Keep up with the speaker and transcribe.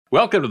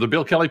Welcome to the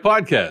Bill Kelly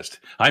Podcast.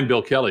 I'm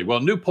Bill Kelly. Well,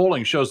 new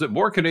polling shows that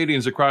more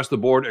Canadians across the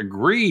board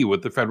agree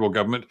with the federal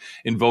government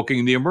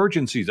invoking the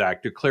Emergencies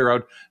Act to clear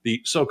out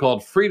the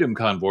so-called Freedom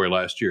Convoy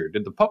last year.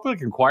 Did the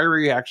public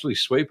inquiry actually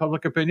sway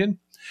public opinion?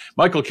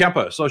 Michael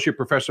Kempa, Associate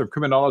Professor of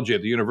Criminology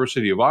at the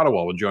University of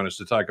Ottawa, will join us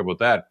to talk about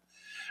that.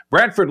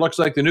 Brantford looks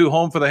like the new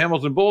home for the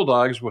Hamilton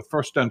Bulldogs, with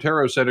First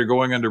Ontario Centre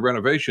going under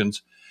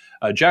renovations.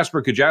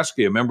 Jasper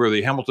Kajaski, a member of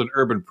the Hamilton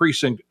Urban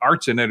Precinct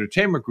Arts and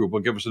Entertainment Group, will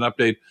give us an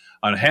update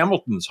on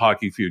Hamilton's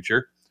hockey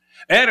future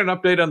and an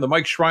update on the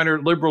Mike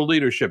Schreiner Liberal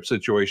leadership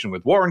situation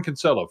with Warren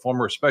Kinsella,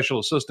 former special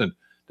assistant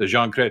to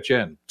Jean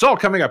Chrétien. It's all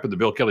coming up in the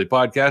Bill Kelly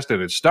Podcast,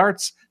 and it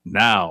starts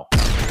now.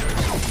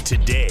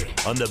 Today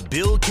on the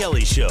Bill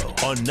Kelly Show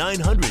on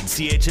 900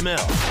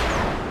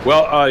 CHML.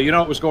 Well, you know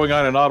what was going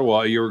on in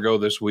Ottawa a year ago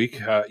this week?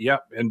 Yeah,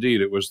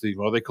 indeed. It was they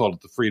called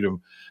it the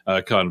Freedom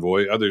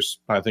Convoy. Others,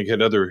 I think,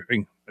 had other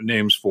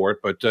names for it,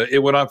 but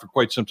it went on for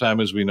quite some time,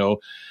 as we know.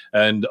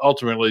 And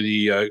ultimately,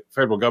 the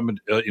federal government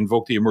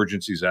invoked the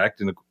Emergencies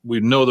Act, and we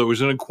know there was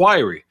an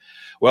inquiry.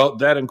 Well,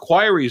 that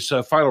inquiry's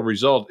final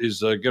result is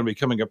going to be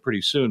coming up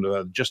pretty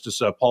soon.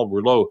 Justice Paul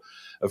Rouleau,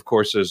 of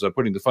course, is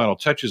putting the final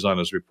touches on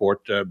his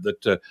report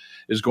that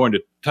is going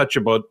to touch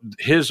about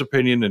his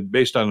opinion, and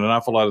based on an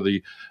awful lot of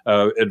the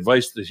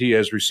advice that he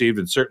has received,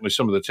 and certainly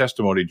some of the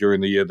testimony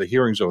during the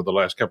hearings over the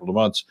last couple of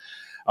months.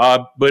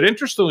 But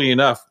interestingly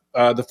enough,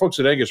 the folks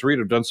at Angus Reid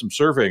have done some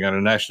surveying on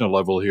a national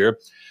level here.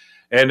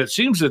 And it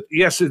seems that,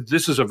 yes,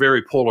 this is a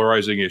very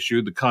polarizing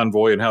issue, the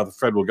convoy and how the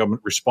federal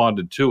government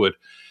responded to it.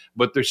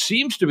 But there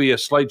seems to be a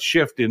slight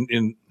shift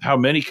in how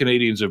many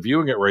Canadians are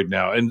viewing it right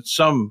now. And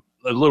some,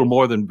 a little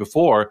more than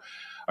before,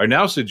 are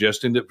now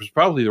suggesting that it was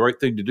probably the right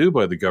thing to do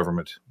by the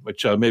government,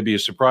 which may be a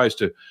surprise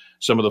to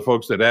some of the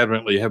folks that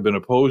adamantly have been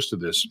opposed to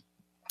this.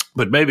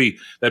 But maybe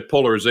that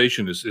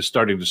polarization is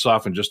starting to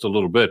soften just a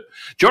little bit.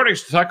 Joining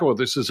us to talk about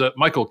this is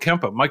Michael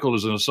Kempa. Michael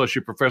is an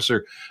associate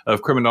professor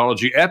of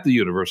criminology at the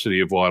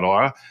University of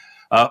Ottawa.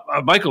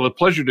 Michael, a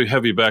pleasure to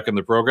have you back on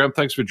the program.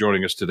 Thanks for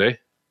joining us today.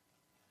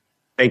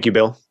 Thank you,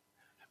 Bill.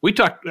 We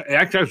talked,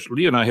 actually,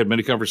 Lee and I had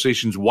many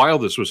conversations while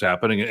this was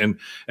happening, and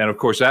of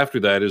course after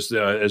that, as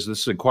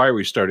this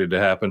inquiry started to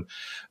happen.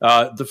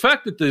 The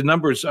fact that the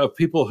numbers of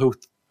people who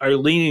are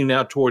leaning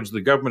now towards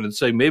the government and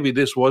saying maybe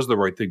this was the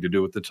right thing to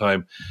do at the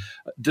time.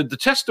 Did the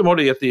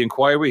testimony at the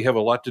inquiry have a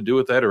lot to do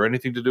with that, or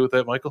anything to do with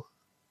that, Michael?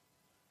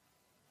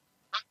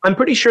 I'm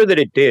pretty sure that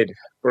it did,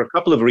 for a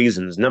couple of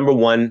reasons. Number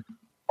one,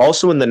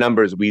 also in the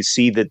numbers, we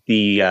see that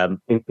the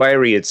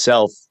inquiry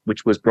itself,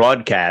 which was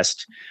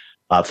broadcast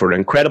for an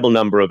incredible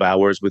number of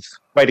hours with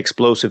quite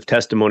explosive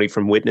testimony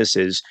from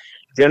witnesses,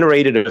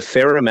 generated a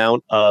fair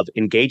amount of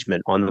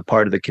engagement on the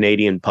part of the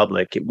Canadian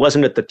public. It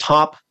wasn't at the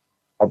top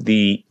of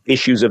the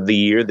issues of the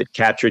year that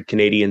captured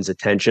Canadians'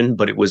 attention,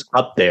 but it was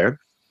up there.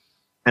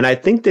 And I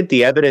think that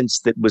the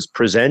evidence that was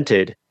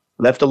presented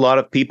left a lot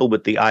of people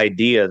with the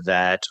idea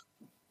that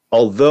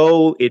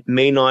although it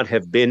may not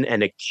have been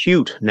an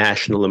acute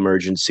national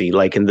emergency,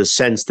 like in the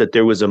sense that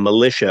there was a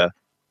militia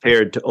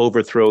prepared to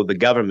overthrow the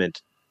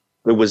government,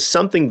 there was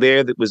something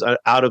there that was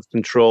out of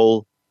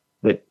control,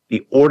 that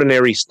the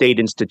ordinary state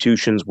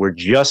institutions were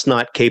just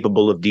not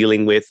capable of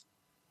dealing with.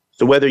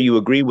 So whether you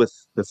agree with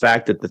the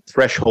fact that the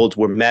thresholds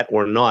were met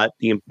or not,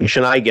 the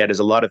impression I get is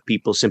a lot of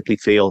people simply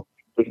feel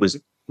it was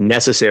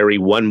necessary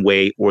one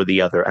way or the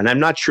other. And I'm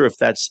not sure if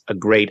that's a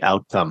great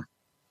outcome.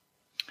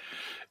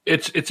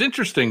 It's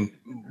interesting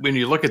when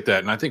you look at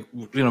that, and I think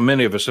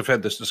many of us have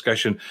had this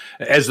discussion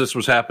as this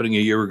was happening a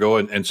year ago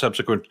and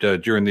subsequent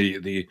during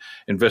the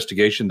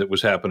investigation that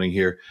was happening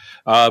here.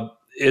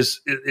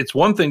 It's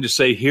one thing to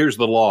say here's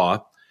the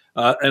law,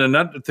 and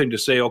another thing to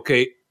say,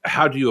 okay,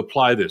 how do you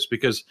apply this?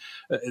 Because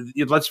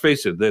let's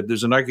face it,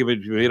 there's an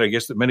argument to be made, I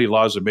guess, that many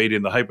laws are made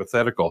in the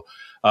hypothetical,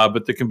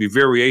 but there can be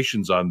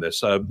variations on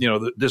this.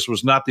 This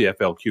was not the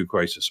FLQ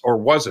crisis, or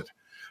was it?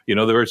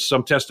 There was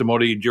some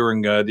testimony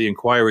during the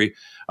inquiry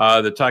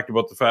that talked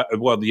about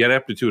the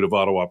ineptitude of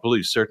Ottawa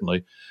police,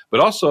 certainly, but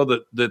also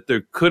that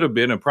there could have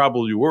been, and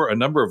probably were, a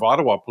number of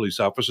Ottawa police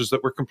officers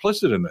that were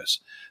complicit in this.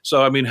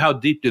 So, I mean, how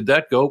deep did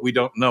that go? We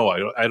don't know.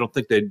 I don't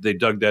think they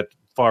dug that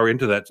far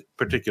into that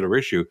particular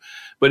issue,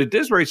 but it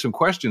does raise some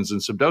questions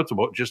and some doubts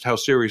about just how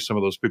serious some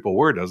of those people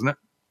were, doesn't it?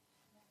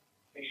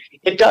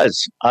 It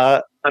does.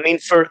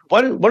 For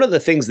one of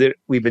the things that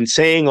we've been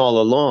saying all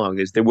along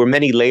is there were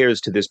many layers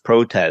to this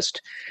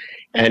protest,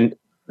 and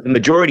the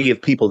majority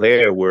of people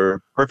there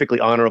were perfectly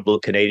honorable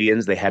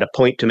Canadians. They had a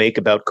point to make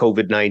about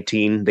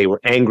COVID-19. They were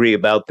angry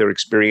about their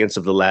experience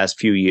of the last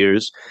few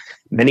years.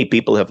 Many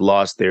people have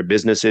lost their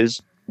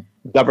businesses.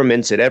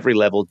 Governments at every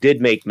level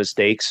did make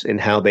mistakes in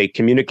how they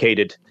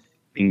communicated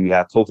the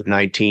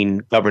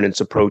COVID-19 governance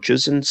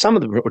approaches, and some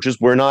of the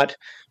approaches were not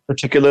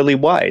particularly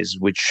wise,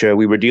 which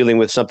we were dealing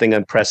with something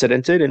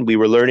unprecedented, and we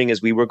were learning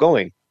as we were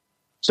going.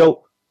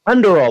 So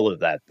under all of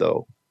that,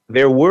 though,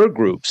 there were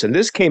groups, and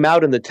this came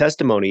out in the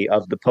testimony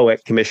of the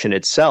POEC Commission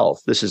itself.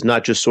 This is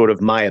not just sort of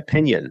my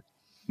opinion.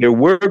 There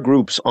were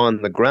groups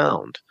on the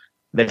ground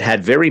that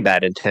had very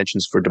bad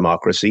intentions for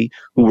democracy,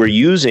 who were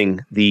using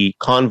the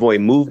convoy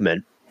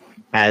movement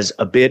as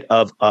a bit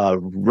of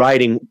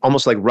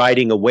almost like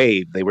riding a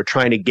wave. They were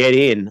trying to get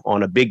in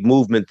on a big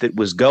movement that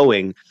was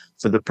going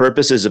for the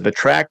purposes of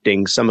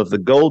attracting some of the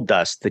gold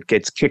dust that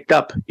gets kicked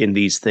up in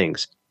these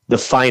things, the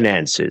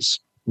finances,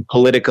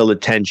 political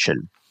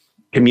attention,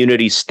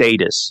 community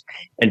status,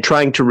 and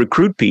trying to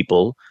recruit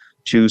people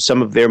to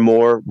some of their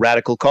more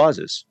radical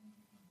causes.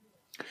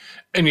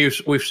 And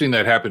we've seen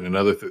that happen in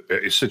other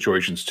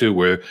situations too,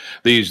 where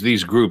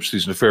these groups,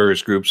 these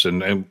nefarious groups,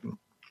 and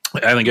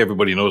I think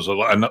everybody knows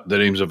the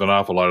names of an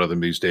awful lot of them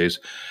these days.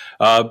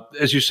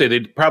 As you say,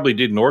 they probably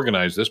didn't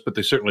organize this, but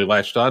they certainly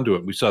latched onto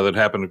it. We saw that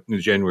happen on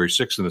January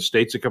 6th in the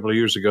States a couple of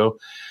years ago.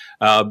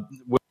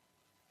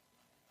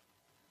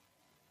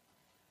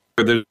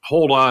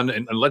 Hold on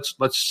and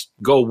let's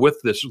go with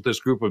this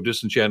group of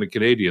disenchanted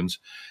Canadians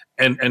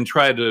and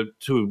try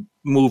to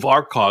move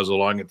our cause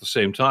along at the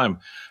same time.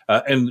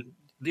 And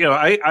you know,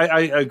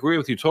 I agree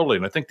with you totally,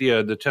 and I think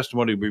the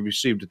testimony we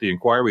received at the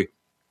inquiry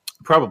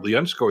probably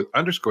underscored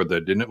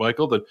that, didn't it,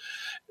 Michael? That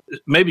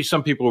maybe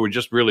some people were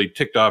just really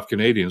ticked off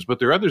Canadians, but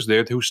there are others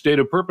there whose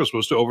stated purpose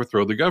was to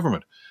overthrow the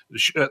government.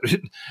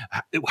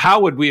 How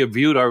would we have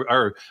viewed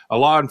our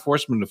law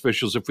enforcement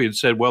officials if we had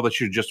said, well, they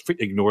should just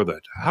ignore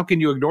that? How can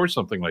you ignore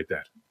something like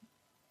that?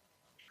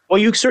 Well,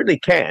 you certainly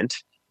can't.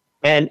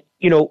 And,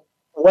 you know,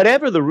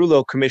 whatever the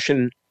Rouleau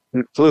Commission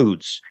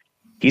concludes,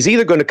 he's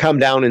either going to come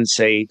down and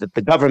say that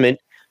the government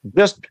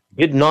just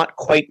did not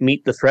quite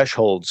meet the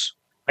thresholds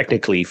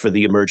technically for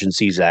the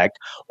Emergencies Act,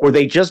 or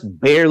they just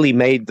barely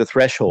made the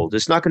threshold.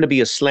 It's not going to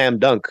be a slam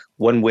dunk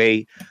one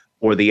way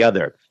or the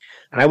other.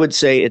 And I would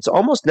say it's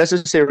almost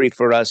necessary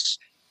for us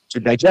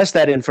to digest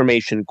that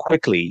information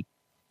quickly,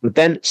 but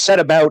then set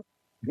about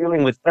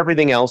dealing with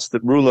everything else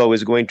that Rouleau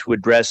is going to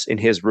address in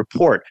his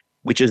report,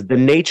 which is the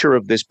nature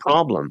of this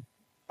problem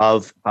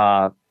of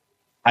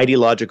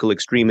ideological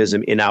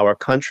extremism in our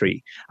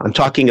country. I'm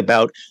talking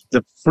about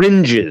the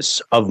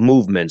fringes of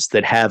movements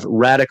that have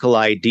radical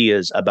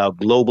ideas about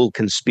global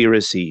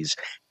conspiracies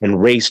and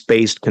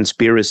race-based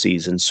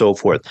conspiracies and so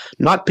forth.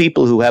 Not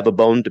people who have a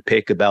bone to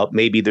pick about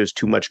maybe there's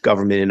too much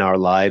government in our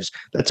lives.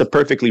 That's a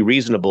perfectly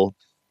reasonable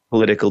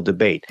political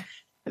debate.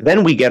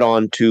 Then we get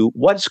on to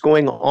what's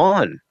going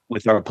on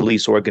with our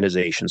police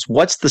organizations.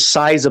 What's the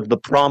size of the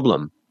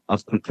problem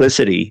of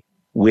complicity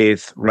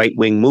with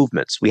right-wing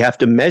movements? We have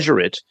to measure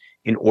it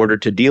in order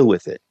to deal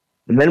with it.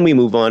 And then we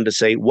move on to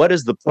say, what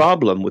is the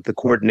problem with the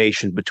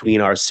coordination between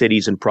our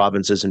cities and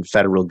provinces and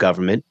federal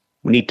government?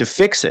 We need to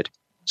fix it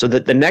so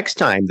that the next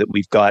time that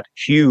we've got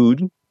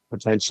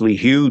potentially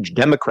huge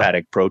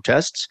democratic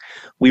protests,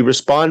 we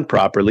respond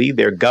properly,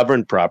 they're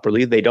governed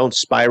properly, they don't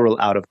spiral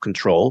out of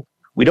control.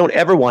 We don't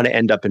ever want to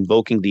end up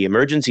invoking the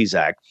Emergencies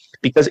Act,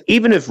 because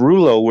even if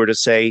Rouleau were to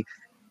say,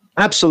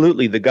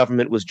 absolutely, the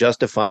government was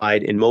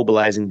justified in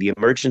mobilizing the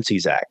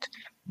Emergencies Act,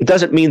 it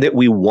doesn't mean that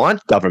we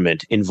want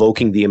government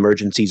invoking the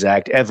Emergencies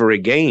Act ever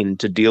again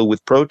to deal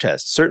with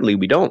protests. Certainly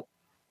we don't.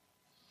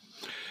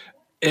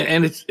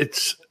 And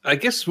it's I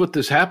guess what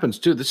this happens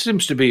too, this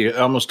seems to be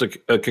almost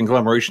a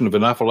conglomeration of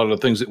an awful lot of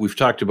things that we've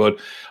talked about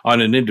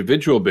on an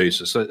individual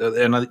basis.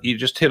 And you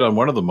just hit on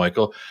one of them,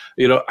 Michael.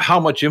 You know, how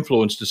much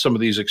influence do some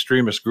of these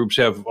extremist groups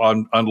have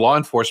on law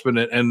enforcement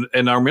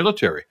and our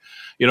military?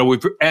 You know,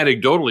 we've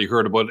anecdotally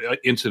heard about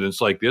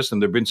incidents like this,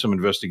 and there have been some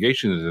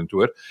investigations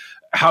into it.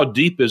 How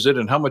deep is it,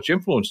 and how much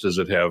influence does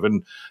it have?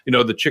 And, you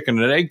know, the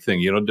chicken and egg thing,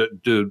 you know,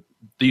 do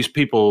these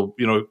people,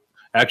 you know,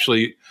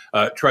 actually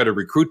try to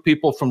recruit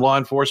people from law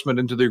enforcement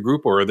into their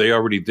group, or are they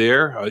already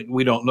there?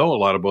 We don't know a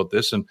lot about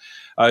this. And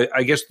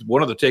I guess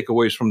one of the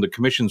takeaways from the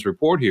commission's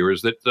report here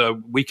is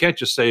that we can't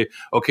just say,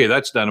 okay,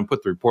 that's done, and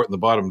put the report in the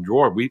bottom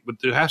drawer. But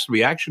there has to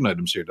be action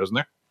items here, doesn't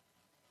there?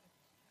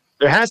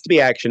 There has to be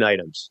action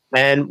items.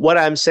 And what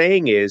I'm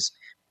saying is,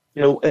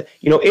 you know,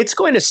 it's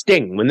going to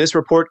sting when this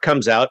report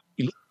comes out.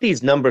 You look at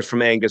these numbers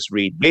from Angus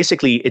Reid.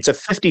 Basically, it's a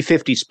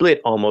 50-50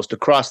 split almost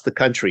across the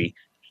country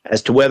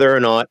as to whether or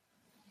not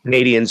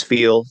Canadians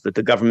feel that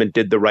the government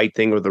did the right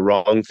thing or the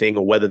wrong thing,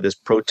 or whether this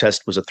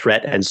protest was a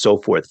threat and so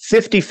forth.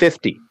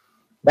 50-50.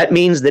 That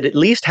means that at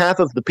least half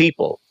of the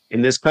people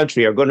in this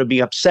country are going to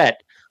be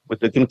upset with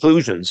the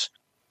conclusions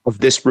of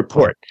this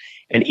report.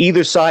 And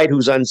either side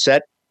who's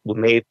upset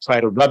may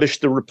try to rubbish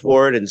the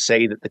report and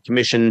say that the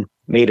commission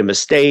made a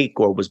mistake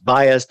or was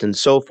biased and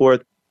so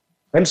forth.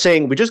 I'm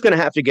saying we're just going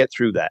to have to get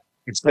through that.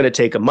 It's going to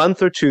take a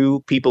month or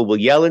two. People will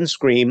yell and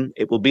scream.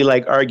 It will be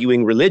like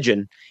arguing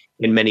religion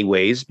in many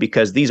ways,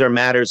 because these are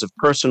matters of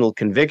personal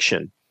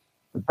conviction.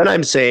 And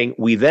I'm saying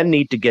we then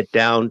need to get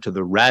down to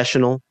the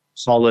rational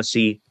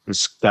policy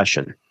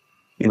discussion.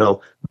 You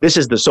know, this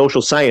is the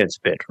social science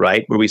bit,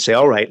 right? Where we say,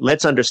 all right,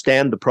 let's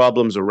understand the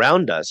problems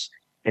around us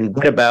and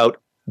get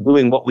about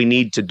doing what we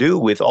need to do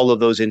with all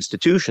of those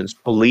institutions,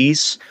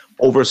 police,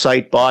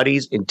 oversight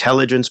bodies,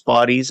 intelligence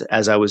bodies,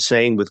 as I was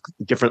saying, with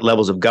different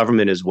levels of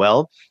government as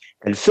well,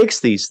 and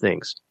fix these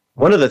things.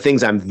 One of the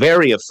things I'm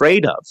very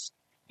afraid of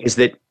is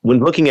that when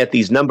looking at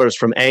these numbers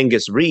from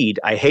Angus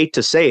Reid, I hate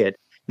to say it,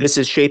 this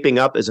is shaping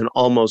up as an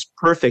almost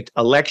perfect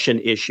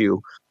election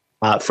issue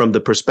from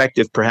the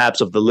perspective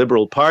perhaps of the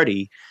Liberal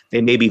Party,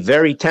 they may be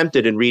very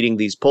tempted in reading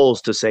these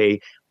polls to say,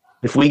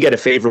 if we get a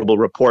favorable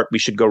report, we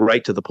should go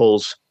right to the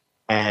polls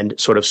and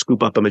sort of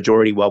scoop up a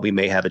majority while we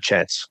may have a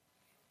chance.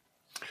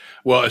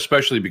 Well,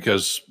 especially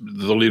because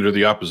the leader of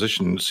the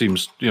opposition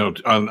seems,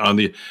 on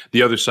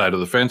the other side of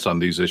the fence on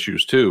these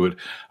issues too.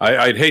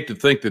 I'd hate to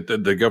think that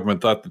the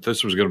government thought that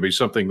this was going to be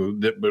something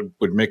that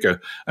would make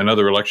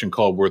another election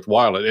call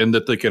worthwhile, and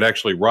that they could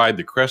actually ride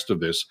the crest of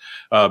this.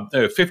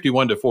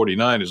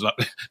 51-49 is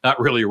not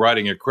really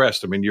riding a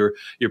crest. I mean, you're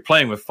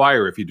playing with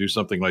fire if you do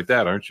something like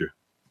that, aren't you?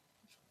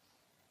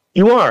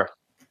 You are.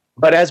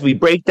 But as we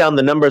break down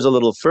the numbers a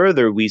little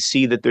further, we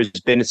see that there's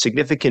been a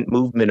significant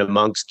movement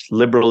amongst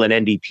Liberal and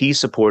NDP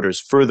supporters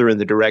further in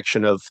the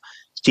direction of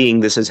seeing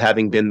this as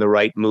having been the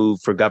right move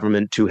for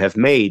government to have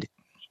made.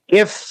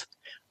 This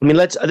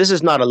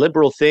is not a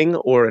Liberal thing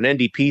or an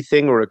NDP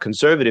thing or a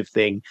Conservative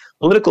thing.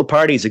 Political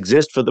parties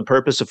exist for the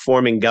purpose of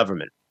forming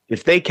government.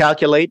 If they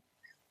calculate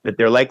that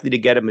they're likely to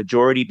get a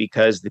majority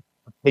because the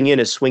opinion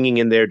is swinging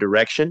in their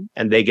direction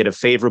and they get a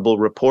favorable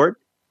report,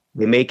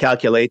 they may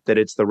calculate that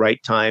it's the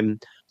right time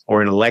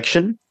or an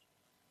election.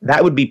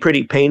 That would be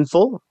pretty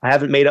painful. I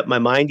haven't made up my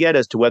mind yet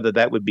as to whether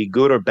that would be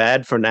good or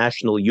bad for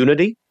national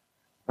unity.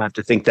 I have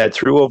to think that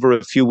through over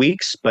a few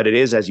weeks, but it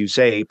is, as you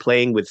say,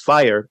 playing with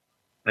fire.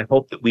 I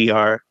hope that we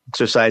are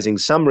exercising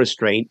some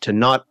restraint to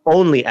not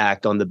only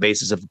act on the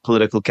basis of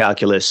political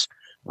calculus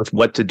with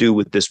what to do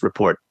with this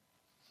report.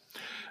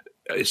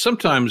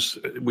 Sometimes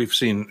we've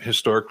seen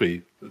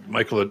historically,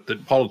 Michael,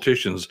 that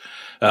politicians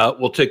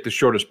will take the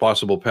shortest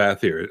possible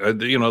path here.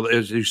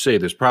 As you say,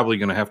 there's probably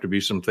going to have to be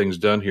some things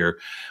done here.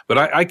 But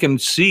I can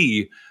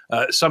see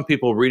some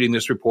people reading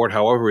this report,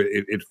 however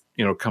it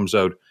comes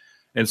out,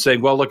 and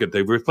saying, well, look,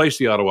 they've replaced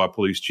the Ottawa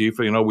police chief.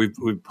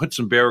 We've put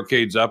some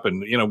barricades up,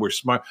 and we're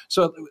smart.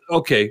 So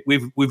okay,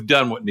 we've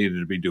done what needed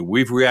to be done.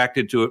 We've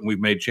reacted to it, and we've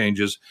made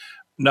changes.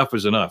 Enough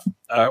is enough,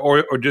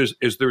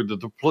 is there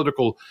the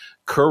political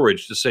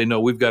courage to say,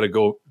 no, we've got to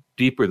go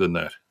deeper than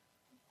that?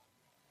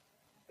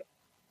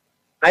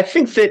 I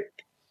think that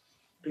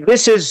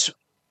this is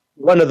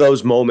one of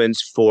those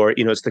moments for,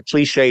 it's the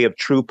cliche of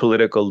true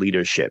political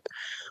leadership.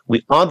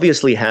 We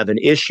obviously have an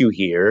issue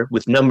here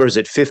with numbers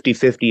at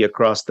 50-50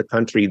 across the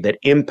country that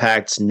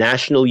impacts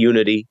national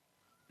unity,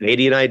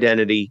 Canadian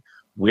identity,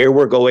 where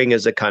we're going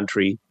as a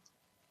country.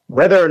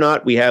 Whether or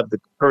not we have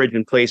the courage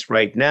in place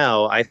right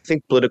now, I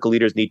think political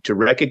leaders need to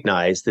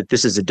recognize that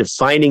this is a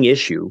defining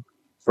issue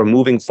for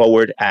moving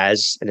forward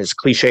as, and as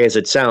cliche as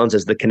it sounds,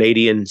 as the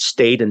Canadian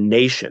state and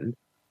nation.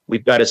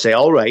 We've got to say,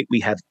 all right,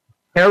 we have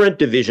inherent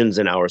divisions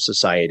in our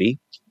society.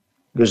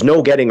 There's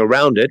no getting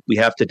around it. We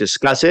have to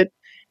discuss it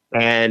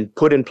and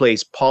put in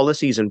place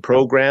policies and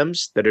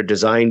programs that are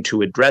designed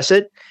to address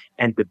it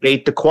and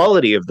debate the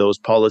quality of those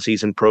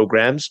policies and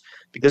programs.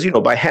 Because,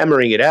 by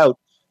hammering it out,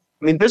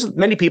 there's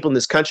many people in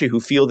this country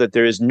who feel that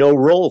there is no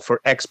role for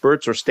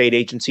experts or state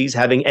agencies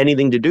having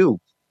anything to do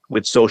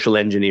with social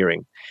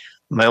engineering.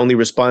 My only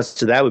response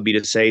to that would be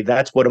to say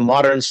that's what a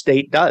modern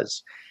state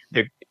does.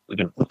 We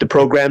can put the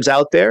programs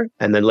out there,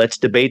 and then let's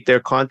debate their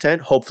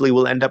content. Hopefully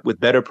we'll end up with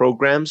better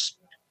programs,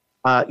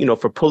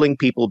 for pulling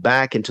people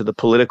back into the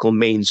political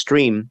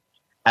mainstream,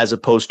 as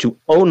opposed to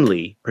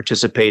only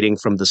participating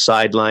from the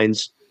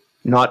sidelines,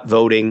 not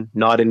voting,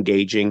 not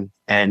engaging,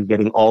 and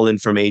getting all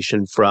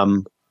information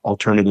from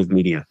alternative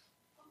media.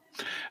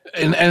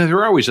 And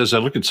there always, as I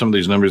look at some of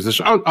these numbers, there's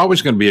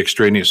always going to be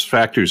extraneous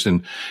factors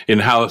in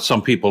how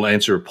some people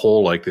answer a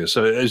poll like this.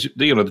 As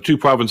the two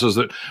provinces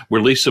that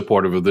were least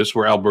supportive of this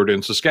were Alberta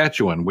and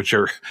Saskatchewan, which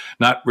are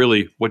not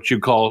really what you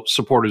call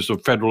supporters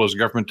of federalist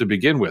government to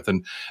begin with,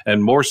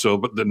 and more so,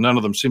 but none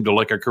of them seem to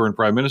like our current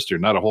prime minister.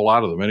 Not a whole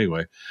lot of them,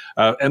 anyway.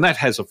 And that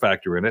has a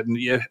factor in it.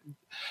 And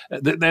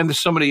then there's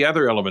so many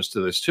other elements to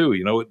this too.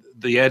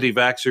 The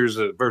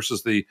anti-vaxxers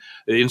versus the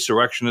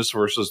insurrectionists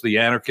versus the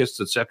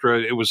anarchists,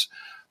 etc. It was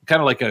kind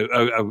of like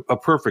a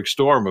perfect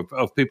storm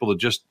of people that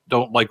just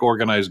don't like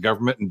organized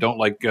government and don't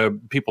like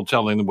people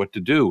telling them what to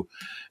do.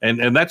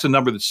 And that's a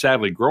number that's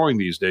sadly growing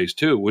these days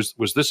too.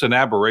 Was this an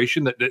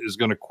aberration that is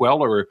going to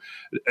quell, or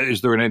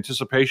is there an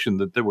anticipation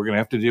that we're going to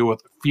have to deal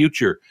with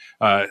future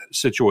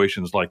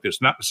situations like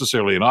this? Not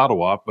necessarily in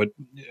Ottawa, but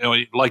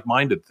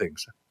like-minded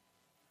things.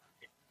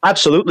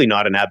 Absolutely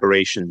not an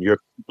aberration. You're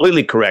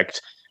completely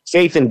correct.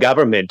 Faith in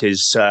government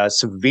is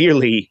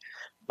severely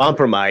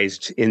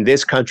compromised in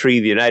this country,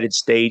 the United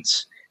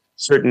States,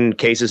 certain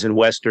cases in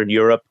Western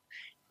Europe.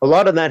 A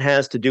lot of that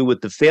has to do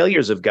with the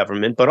failures of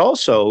government, but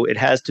also it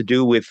has to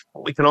do with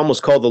what we can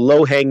almost call the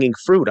low-hanging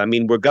fruit.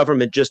 Where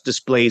government just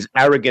displays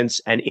arrogance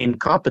and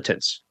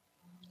incompetence.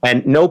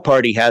 And no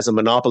party has a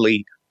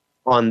monopoly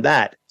on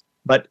that.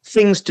 But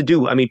things to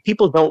do.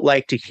 People don't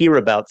like to hear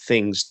about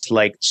things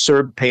like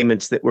CERB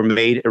payments that were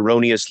made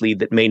erroneously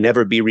that may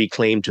never be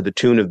reclaimed to the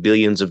tune of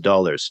billions of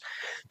dollars.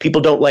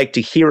 People don't like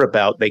to hear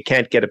about they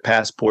can't get a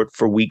passport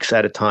for weeks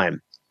at a time.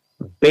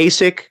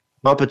 Basic,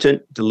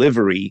 competent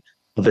delivery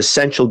of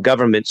essential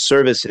government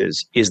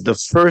services is the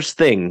first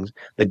thing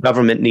the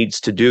government needs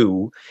to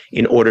do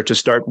in order to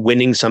start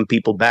winning some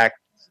people back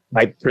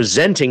by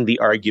presenting the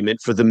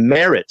argument for the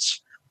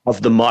merits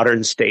of the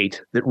modern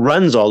state that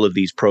runs all of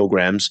these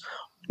programs,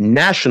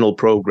 national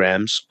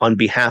programs on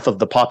behalf of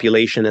the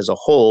population as a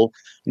whole,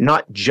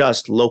 not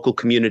just local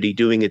community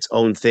doing its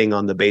own thing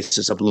on the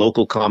basis of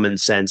local common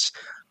sense,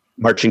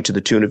 marching to the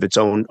tune of its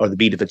own or the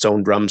beat of its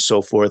own drums,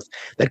 so forth.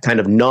 That kind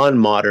of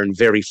non-modern,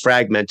 very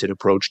fragmented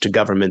approach to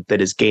government that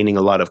is gaining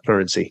a lot of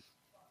currency.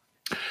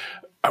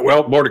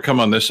 Well, more to come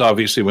on this,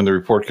 obviously, when the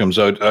report comes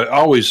out.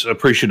 Always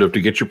appreciative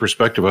to get your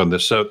perspective on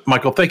this.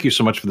 Michael, thank you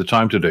so much for the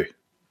time today.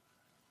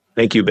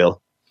 Thank you,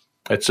 Bill.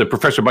 It's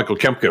Professor Michael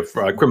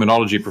Kempka,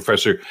 criminology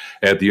professor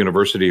at the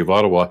University of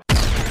Ottawa.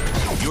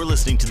 You're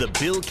listening to the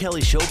Bill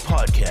Kelly Show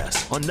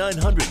podcast on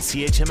 900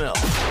 CHML.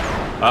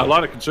 A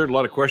lot of concern, a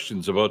lot of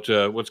questions about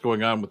what's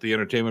going on with the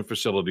entertainment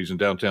facilities in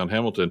downtown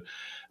Hamilton.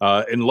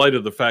 In light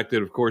of the fact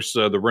that, of course,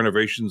 the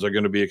renovations are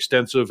going to be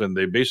extensive, and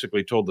they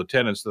basically told the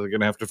tenants that they're going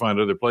to have to find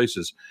other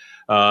places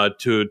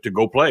to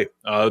go play.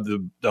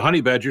 The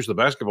Honey Badgers, the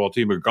basketball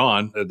team, are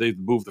gone. They've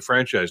moved the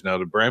franchise now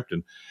to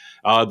Brampton.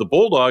 The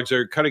Bulldogs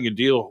are cutting a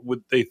deal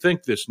with, they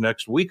think, this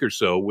next week or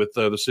so with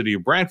the city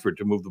of Brantford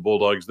to move the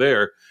Bulldogs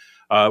there.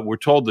 We're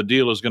told the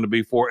deal is going to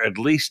be for at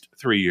least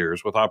 3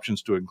 years with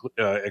options to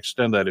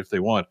extend that if they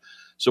want.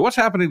 So what's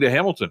happening to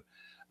Hamilton?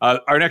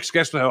 Our next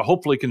guest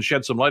hopefully can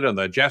shed some light on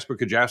that. Jasper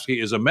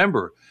Kajavsky is a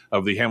member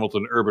of the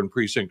Hamilton Urban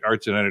Precinct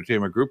Arts and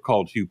Entertainment Group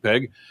called Hugh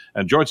Peg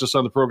and joins us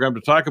on the program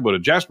to talk about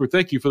it. Jasper,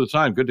 thank you for the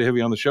time. Good to have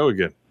you on the show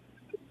again.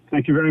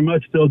 Thank you very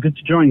much, Bill. Good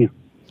to join you.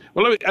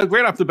 Well,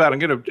 right off the bat, I'm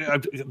going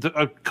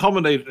to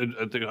culminate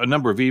a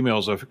number of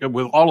emails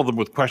with all of them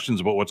with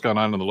questions about what's gone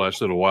on in the last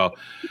little while.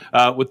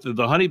 With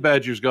the Honey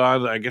Badgers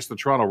gone, I guess the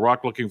Toronto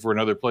Rock looking for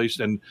another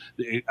place, and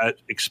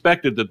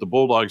expected that the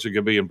Bulldogs are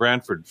going to be in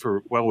Brantford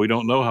for, well, we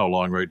don't know how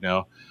long right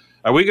now.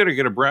 Are we going to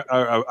get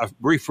a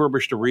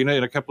refurbished arena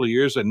in a couple of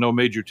years and no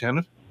major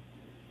tenant?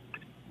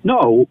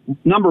 No.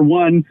 Number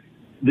one,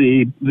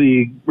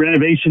 the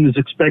renovation is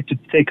expected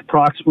to take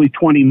approximately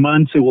 20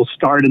 months. It will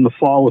start in the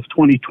fall of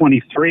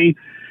 2023.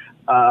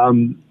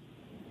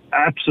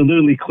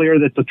 Absolutely clear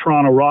that the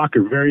Toronto Rock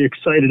are very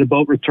excited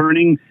about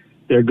returning.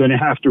 They're going to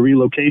have to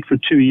relocate for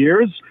 2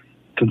 years.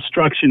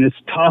 Construction is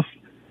tough.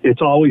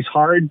 It's always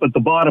hard, but the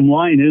bottom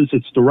line is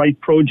it's the right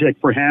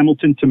project for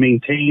Hamilton to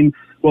maintain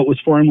what was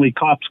formerly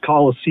Copps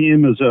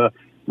Coliseum as a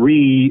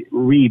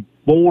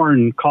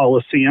reborn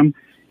Coliseum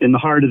in the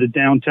heart of the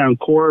downtown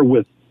core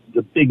with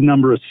the big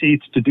number of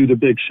seats to do the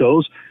big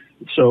shows.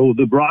 So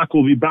the Rock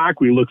will be back.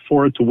 We look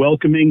forward to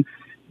welcoming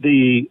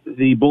the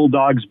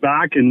Bulldogs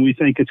back, and we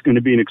think it's going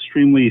to be an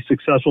extremely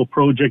successful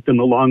project in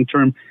the long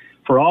term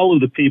for all of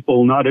the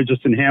people, not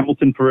just in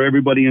Hamilton, for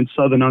everybody in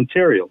Southern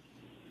Ontario.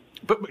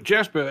 But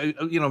Jasper,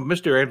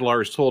 Mr. Andlar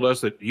has told us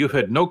that you've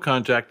had no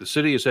contact. The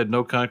city has had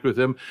no contact with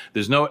him.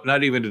 There's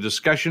not even a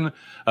discussion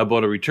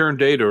about a return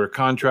date or a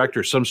contract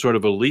or some sort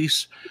of a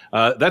lease.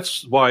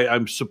 That's why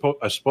I'm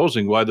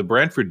supposing why the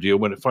Brantford deal,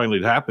 when it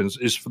finally happens,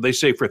 is they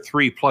say for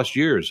 3+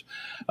 years.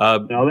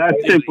 Now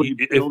that's simply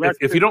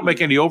if you don't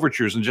make any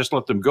overtures and just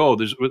let them go,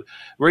 there's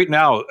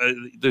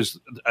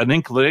an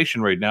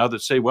inclination right now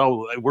that say,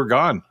 well, we're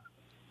gone.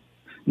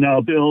 Now,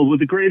 Bill,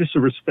 with the greatest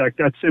of respect,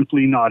 that's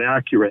simply not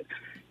accurate.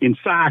 In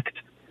fact,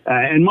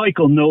 and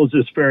Michael knows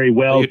this very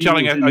well. Are you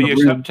telling us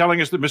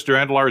that Mr.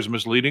 Andlar is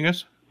misleading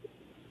us?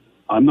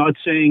 I'm not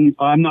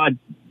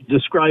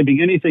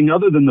describing anything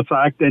other than the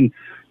fact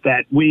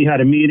that we had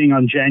a meeting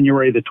on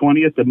January the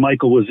 20th that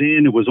Michael was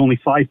in. It was only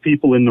 5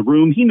 people in the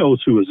room. He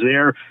knows who was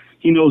there.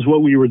 He knows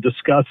what we were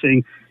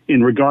discussing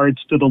in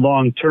regards to the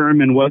long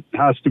term and what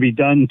has to be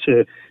done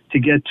to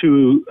get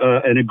to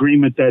an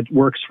agreement that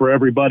works for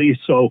everybody.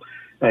 So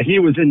he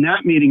was in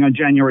that meeting on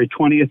January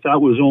 20th.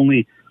 That was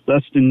only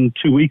less than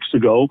 2 weeks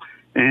ago,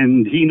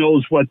 and he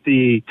knows what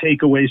the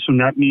takeaways from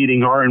that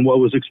meeting are and what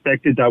was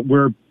expected that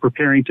we're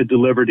preparing to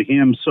deliver to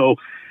him. So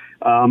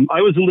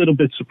I was a little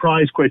bit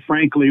surprised, quite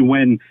frankly,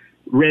 when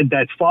read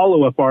that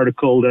follow-up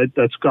article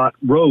that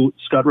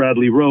Scott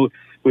Radley wrote,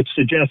 which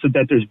suggested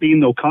that there's been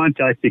no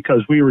contact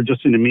because we were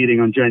just in a meeting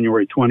on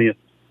January 20th.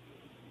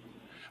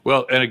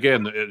 Well, and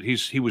again,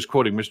 he was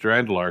quoting Mr.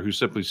 Andlar, who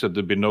simply said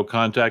there'd been no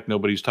contact,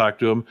 nobody's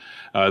talked to him.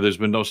 There's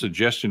been no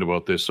suggestion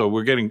about this. So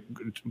we're getting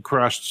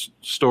cross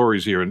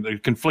stories here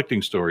and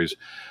conflicting stories.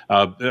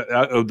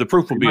 The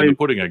proof will be in the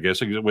pudding, I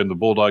guess, when the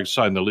Bulldogs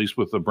sign the lease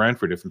with the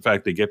Brantford, if in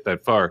fact they get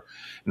that far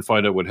and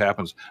find out what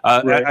happens.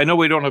 Right. I know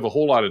we don't have a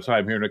whole lot of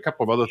time here, and a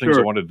couple of other things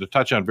I wanted to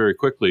touch on very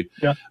quickly.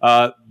 Yeah.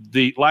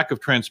 The lack of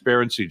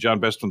transparency.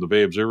 John Best from the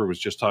Bay Observer was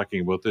just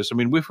talking about this. I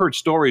mean, we've heard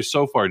stories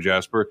so far,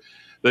 Jasper,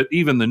 that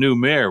even the new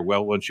mayor,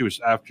 well, when she was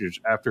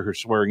after her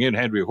swearing in,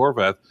 Andrea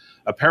Horvath,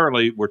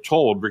 apparently, we're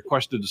told,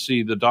 requested to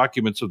see the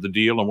documents of the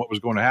deal and what was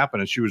going to happen,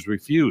 and she was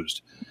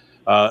refused.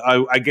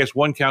 I guess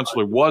one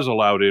councillor was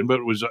allowed in, but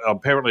it was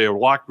apparently a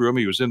locked room.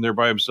 He was in there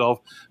by himself,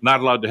 not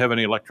allowed to have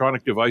any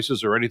electronic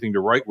devices or anything to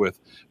write with.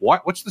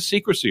 What's the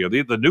secrecy? Are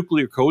the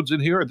nuclear codes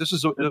in here? This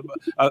is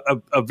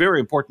a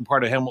very important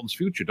part of Hamilton's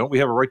future. Don't we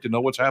have a right to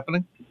know what's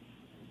happening?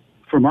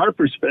 From our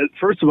perspective,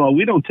 first of all,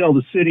 we don't tell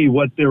the city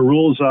what their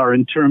rules are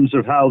in terms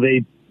of how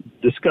they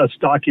discuss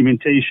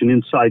documentation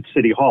inside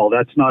City Hall.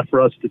 That's not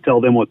for us to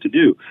tell them what to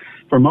do.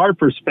 From our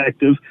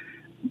perspective,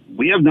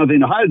 we have nothing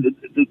to hide.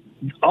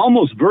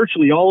 Almost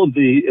virtually all of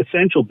the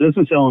essential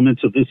business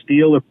elements of this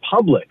deal are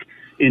public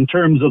in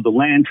terms of the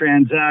land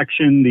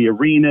transaction, the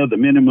arena, the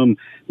minimum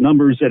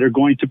numbers that are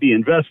going to be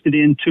invested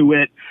into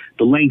it,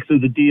 the length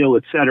of the deal,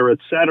 et cetera, et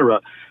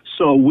cetera.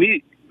 So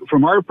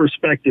from our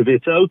perspective,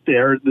 it's out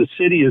there. The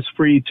city is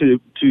free to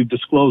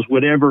disclose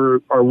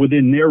whatever are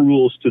within their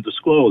rules to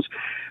disclose.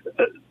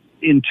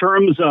 In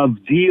terms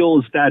of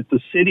deals that the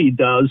city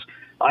does,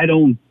 I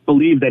don't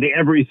believe that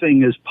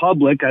everything is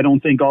public. I don't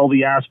think all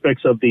the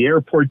aspects of the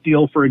airport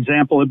deal, for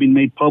example, have been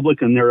made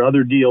public, and there are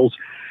other deals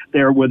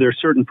there where there's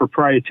certain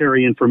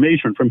proprietary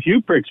information. From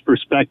Huprick's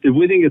perspective,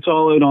 we think it's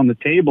all out on the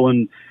table,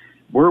 and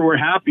we're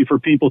happy for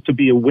people to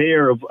be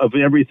aware of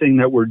everything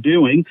that we're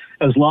doing,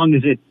 as long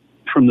as it,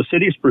 from the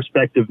city's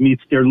perspective,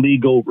 meets their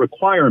legal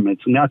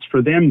requirements, and that's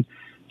for them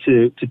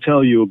to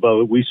tell you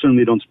about. We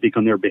certainly don't speak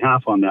on their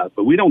behalf on that,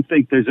 but we don't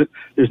think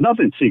there's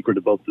nothing secret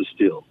about this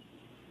deal.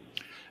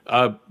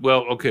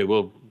 Well, okay,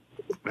 we'll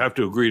have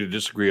to agree to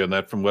disagree on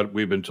that from what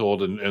we've been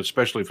told, and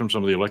especially from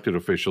some of the elected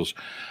officials.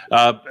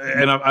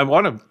 And I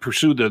want to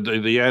pursue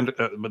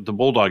the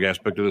Bulldog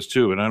aspect of this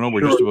too, and I know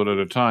we're just about out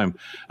of time.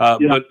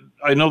 But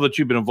I know that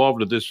you've been involved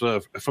with this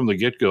from the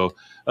get-go.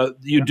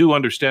 You do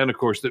understand, of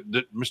course, that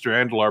Mr.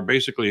 Andlar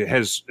basically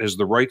has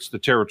the rights, the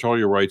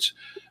territorial rights,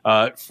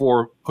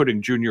 for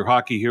putting junior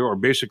hockey here, or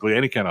basically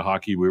any kind of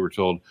hockey, we were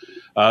told.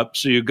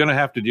 So you're going to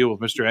have to deal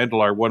with Mr.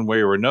 Andlar one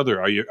way or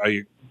another. Are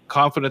you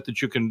confident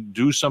that you can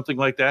do something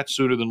like that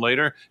sooner than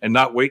later and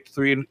not wait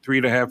three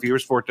and a half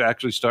years for it to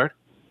actually start?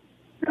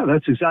 Yeah,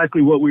 that's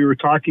exactly what we were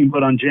talking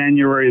about on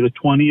January the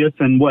 20th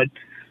and what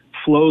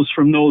flows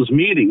from those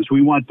meetings.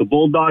 We want the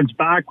Bulldogs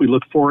back. We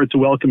look forward to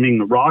welcoming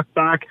the Rock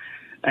back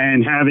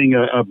and having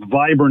a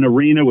vibrant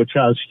arena which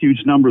has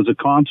huge numbers of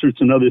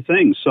concerts and other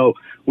things. So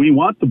we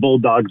want the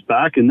Bulldogs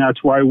back, and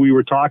that's why we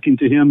were talking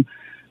to him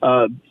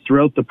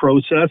throughout the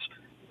process.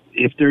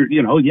 If there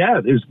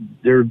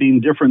have been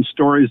different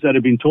stories that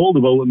have been told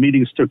about what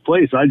meetings took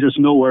place. I just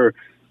know where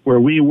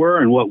we were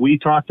and what we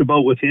talked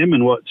about with him,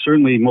 and what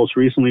certainly most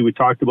recently we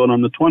talked about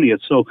on the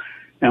 20th. So,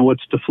 and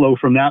what's to flow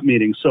from that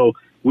meeting. So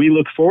we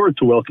look forward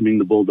to welcoming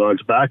the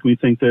Bulldogs back. We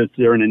think that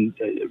they're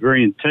a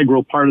very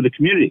integral part of the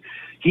community.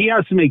 He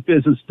has to make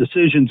business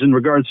decisions in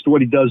regards to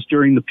what he does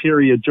during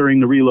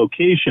the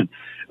relocation.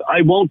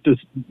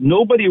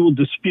 Nobody will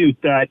dispute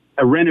that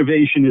a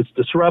renovation is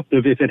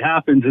disruptive if it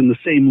happens in the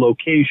same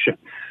location.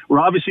 We're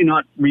obviously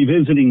not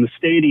revisiting the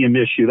stadium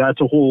issue. That's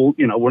a whole,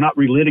 we're not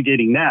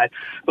relitigating that.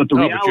 But the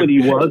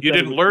reality was... You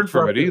didn't learn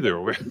from it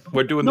either.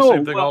 We're doing the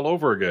same thing all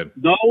over again.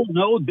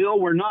 No, Bill,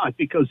 we're not,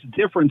 because the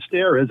difference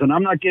there is, and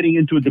I'm not getting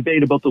into a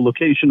debate about the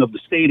location of the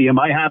stadium.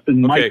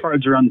 My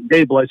cards are on the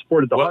table. I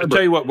supported the Harbor. I'll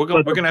tell you what, we're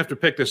going to have to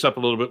pick this up a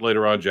little bit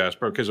later on,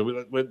 Jasper, because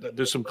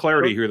there's some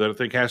clarity here that I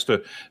think has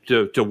to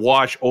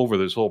wash over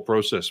this whole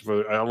process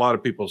for a lot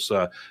of people's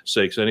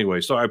sakes anyway.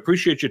 So I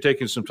appreciate you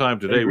taking some time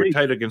today. We're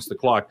tight against the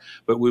clock,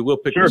 but we will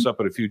pick this up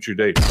at a future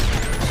date.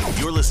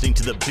 You're listening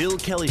to the Bill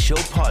Kelly Show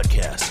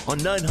podcast on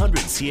 900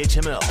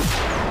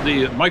 CHML.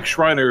 The Mike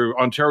Schreiner,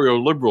 Ontario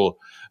Liberal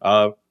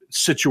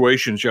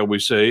situation, shall we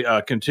say,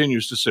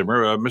 continues to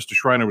simmer. Mr.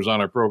 Schreiner was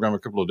on our program a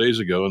couple of days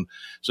ago and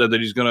said that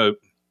he's going to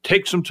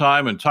take some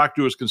time and talk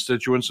to his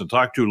constituents and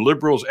talk to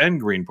Liberals and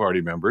Green Party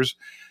members.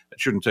 It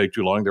shouldn't take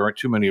too long. There aren't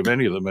too many of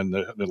any of them in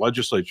the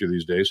legislature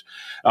these days,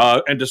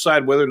 and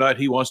decide whether or not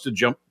he wants to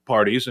jump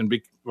parties and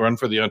run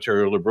for the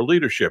Ontario Liberal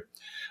leadership.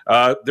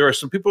 There are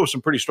some people with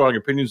some pretty strong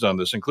opinions on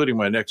this, including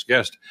my next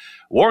guest.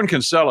 Warren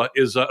Kinsella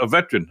is a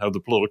veteran of the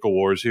political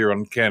wars here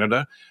in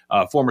Canada,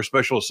 former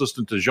special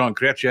assistant to Jean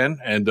Chrétien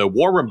and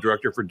war room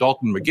director for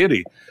Dalton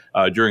McGuinty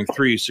during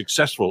 3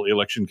 successful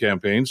election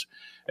campaigns.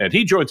 And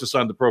he joins us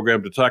on the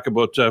program to talk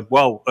about,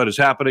 what is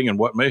happening and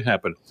what may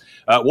happen.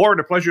 Warren,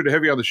 a pleasure to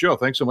have you on the show.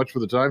 Thanks so much for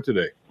the time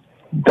today.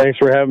 Thanks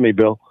for having me,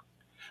 Bill.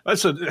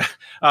 Listen,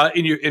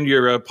 in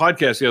your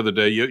podcast the other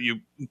day,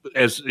 you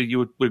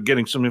were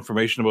getting some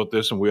information about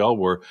this, and we all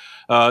were.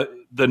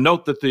 The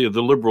note that the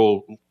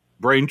Liberal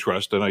Brain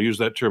Trust, and I use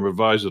that term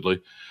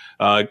advisedly,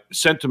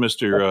 sent to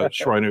Mr.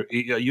 Schreiner,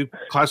 you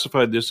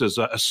classified this as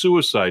a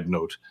suicide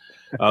note.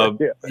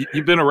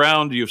 You've been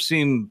around, you've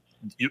seen...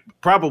 You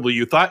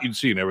thought you'd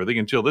seen everything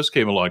until this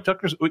came along.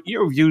 Talk us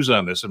your views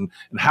on this and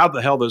how the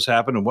hell this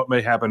happened and what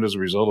may happen as a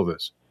result of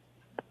this.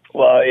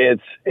 Well,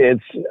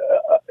 it's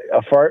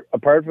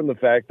apart from the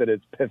fact that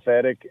it's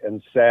pathetic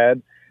and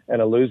sad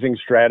and a losing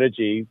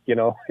strategy,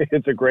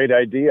 it's a great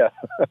idea.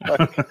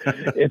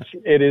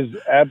 It is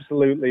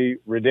absolutely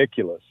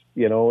ridiculous.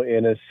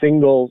 In a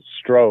single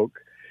stroke,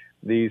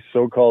 these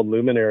so-called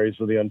luminaries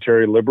of the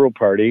Ontario Liberal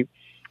Party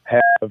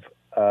have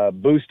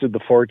boosted the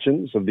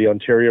fortunes of the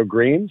Ontario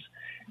Greens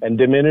and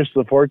diminished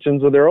the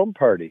fortunes of their own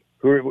party,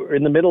 who are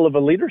in the middle of a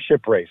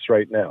leadership race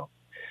right now.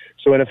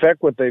 So in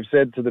effect, what they've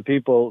said to the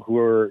people who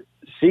are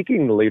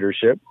seeking the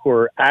leadership, who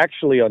are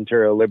actually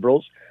Ontario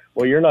Liberals,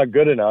 well, you're not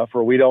good enough,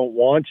 or we don't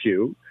want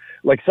you.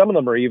 Like, some of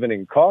them are even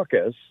in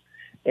caucus,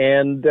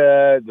 and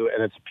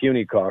it's a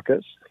puny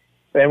caucus.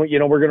 And, you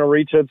know, we're going to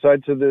reach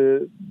outside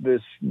to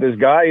this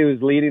guy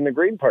who's leading the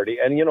Green Party.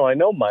 And, you know, I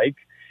know Mike,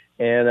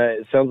 and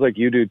it sounds like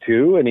you do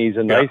too, and he's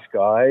a nice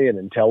guy and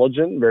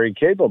intelligent, very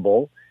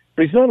capable,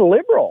 but he's not a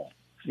liberal.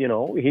 You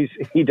know,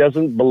 he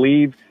doesn't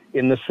believe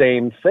in the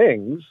same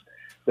things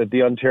that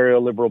the Ontario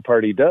Liberal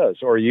Party does,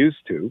 or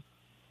used to.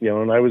 You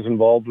know, and I was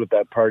involved with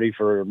that party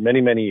for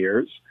many, many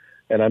years,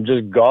 and I'm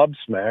just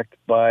gobsmacked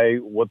by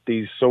what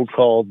these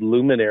so-called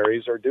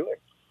luminaries are doing.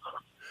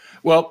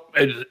 Well,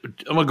 I'm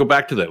going to go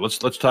back to that. Let's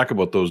talk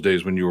about those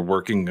days when you were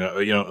working,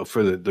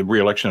 for the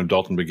re-election of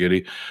Dalton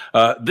McGuinty.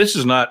 This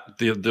is not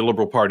the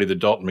Liberal Party that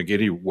Dalton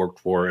McGuinty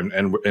worked for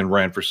and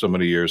ran for so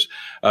many years.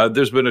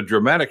 There's been a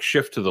dramatic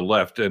shift to the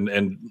left,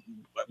 and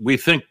we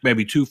think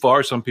maybe too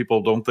far. Some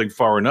people don't think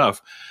far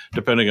enough,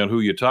 depending on who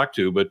you talk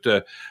to. But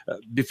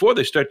before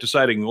they start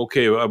deciding,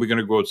 okay, are we going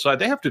to go outside?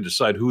 They have to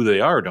decide who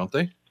they are, don't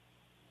they?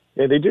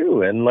 Yeah, they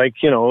do. And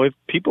if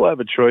people have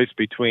a choice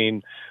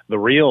between the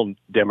real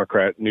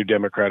New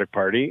Democratic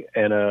Party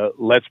and a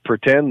let's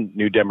pretend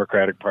New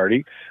Democratic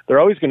Party,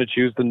 they're always going to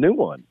choose the new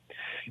one.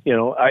 You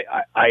know,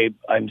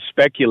 I'm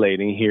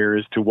speculating here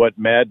as to what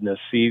madness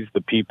sees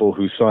the people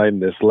who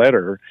signed this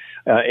letter.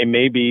 It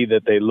may be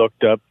that they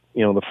looked up,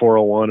 the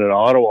 401 in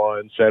Ottawa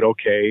and said,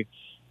 okay,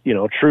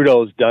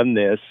 Trudeau's done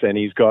this and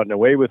he's gotten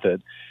away with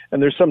it.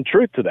 And there's some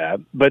truth to that.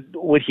 But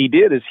what he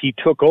did is he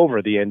took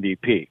over the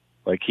NDP.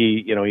 Like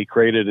he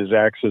created his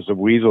axis of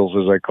weasels,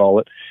 as I call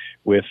it,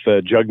 with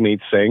Jagmeet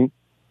Singh.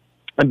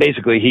 And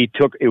basically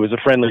it was a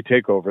friendly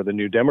takeover of the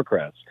New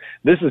Democrats.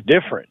 This is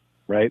different,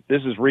 right?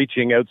 This is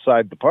reaching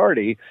outside the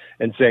party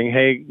and saying,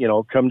 hey,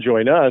 come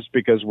join us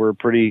because we're a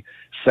pretty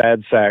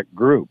sad sack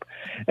group.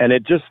 And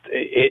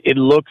it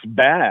looks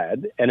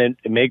bad. And it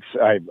makes,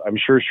 I'm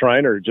sure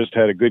Schreiner just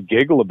had a good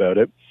giggle about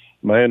it.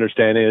 My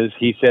understanding is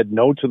he said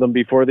no to them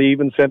before they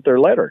even sent their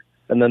letter.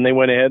 And then they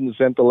went ahead and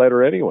sent the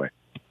letter anyway.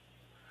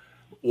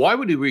 Why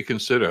would he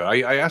reconsider?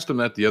 I asked him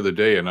that the other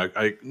day, and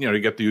I you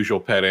get the usual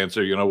pat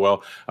answer,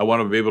 well, I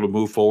want to be able to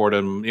move forward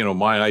and,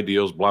 my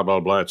ideals, blah, blah,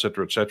 blah, et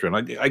cetera, et cetera.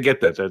 And I get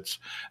that.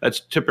 That's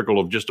typical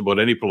of just about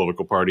any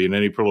political party and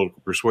any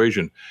political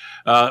persuasion.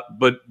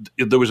 But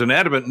there was an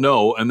adamant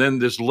no, and then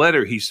this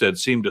letter, he said,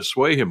 seemed to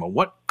sway him. And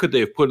what could they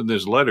have put in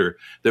this letter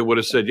that would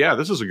have said, yeah,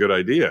 this is a good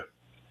idea?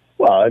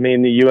 Well, I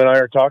mean, you and I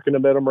are talking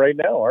about them right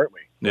now, aren't we?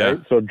 Yeah. Right?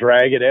 So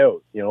drag it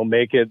out,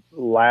 make it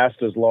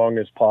last as long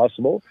as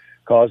possible.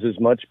 Cause as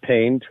much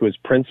pain to his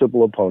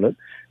principal opponent,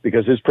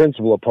 because his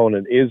principal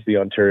opponent is the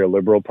Ontario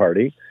Liberal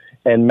Party,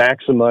 and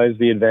maximize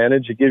the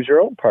advantage it gives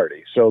your own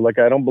party. So,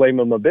 I don't blame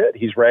him a bit.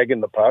 He's ragging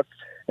the puck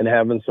and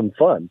having some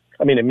fun.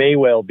 I mean, it may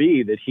well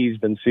be that he's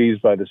been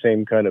seized by the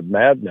same kind of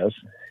madness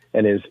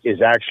and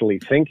is actually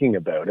thinking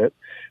about it.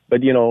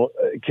 But,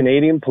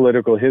 Canadian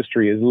political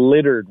history is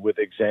littered with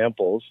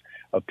examples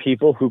of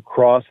people who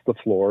cross the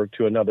floor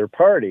to another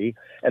party,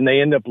 and they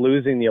end up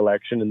losing the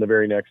election in the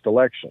very next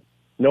election.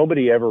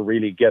 Nobody ever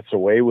really gets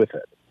away with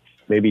it.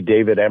 Maybe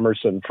David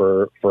Emerson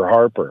for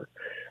Harper.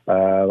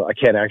 I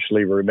can't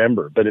actually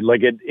remember, but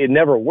it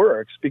never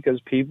works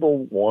because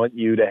people want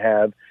you to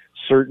have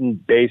certain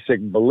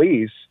basic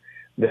beliefs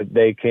that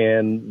they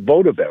can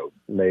vote about.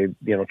 And they,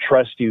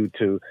 trust you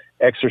to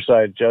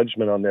exercise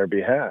judgment on their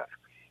behalf.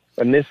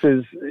 And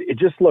it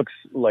just looks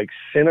like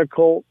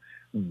cynical,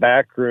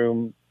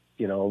 backroom,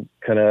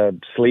 kind of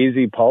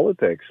sleazy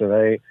politics.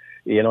 And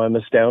I'm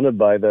astounded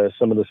by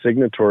some of the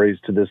signatories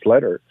to this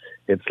letter.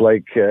 It's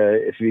like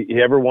if you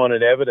ever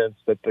wanted evidence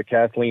that the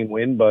Kathleen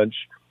Wynne bunch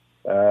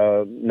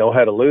know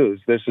how to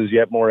lose, this is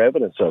yet more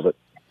evidence of it.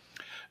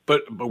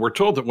 But we're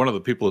told that one of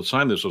the people that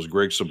signed this was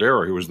Greg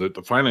Sobera, who was the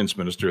finance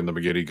minister in the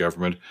McGuinty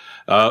government.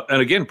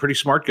 And again, pretty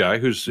smart guy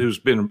who's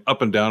been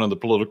up and down in the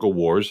political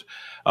wars,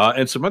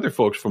 and some other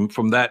folks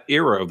from that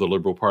era of the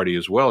Liberal Party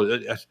as well.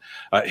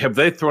 Have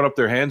they thrown up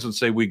their hands and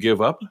say, we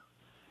give up?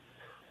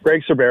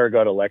 Greg Sobera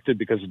got elected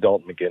because of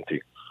Dalton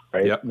McGuinty,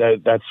 right?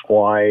 Yep. That's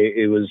why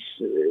it was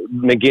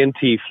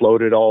McGuinty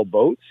floated all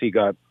boats. He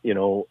got,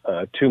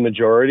 two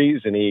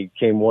majorities, and he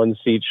came one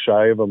seat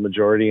shy of a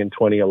majority in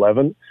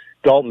 2011.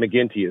 Dalton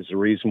McGuinty is the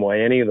reason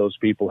why any of those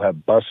people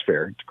have bus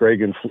fare,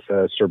 Greg and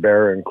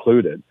Sobera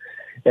included.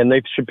 And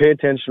they should pay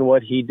attention to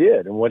what he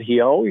did and what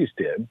he always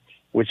did,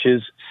 which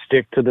is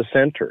stick to the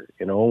center.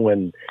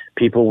 When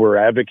people were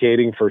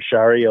advocating for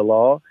Sharia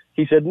law,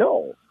 he said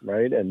no,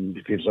 right? And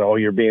if you say, oh,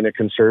 you're being a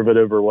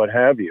conservative or what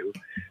have you.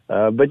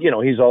 But,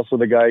 he's also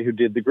the guy who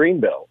did the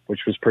Greenbelt,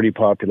 which was pretty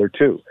popular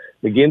too.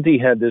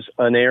 McGuinty had this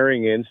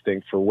unerring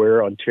instinct for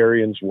where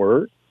Ontarians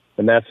were,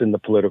 and that's in the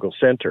political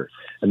center.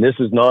 And this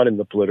is not in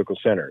the political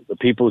center. The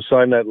people who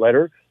signed that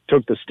letter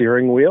took the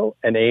steering wheel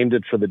and aimed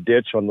it for the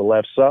ditch on the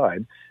left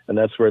side, and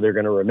that's where they're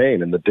going to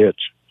remain, in the ditch.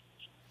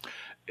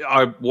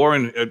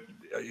 Warren,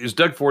 is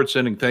Doug Ford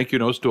sending thank you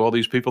notes to all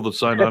these people that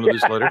signed on to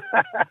this letter?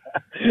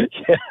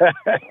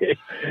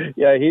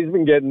 Yeah, he's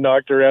been getting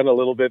knocked around a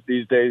little bit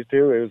these days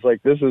too. It was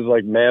like, this is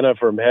like manna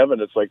from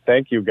heaven. It's like,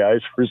 thank you guys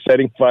for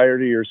setting fire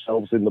to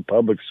yourselves in the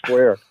public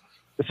square.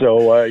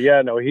 So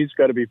he's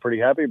got to be pretty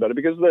happy about it,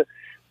 because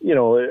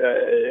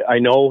I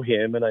know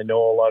him and I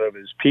know a lot of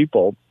his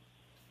people.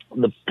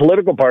 The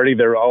political party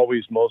they're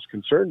always most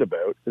concerned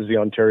about is the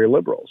Ontario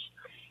Liberals.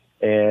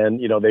 And,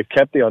 they've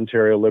kept the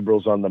Ontario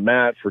Liberals on the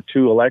mat for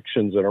 2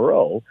 elections in a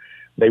row.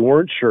 They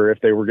weren't sure if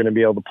they were going to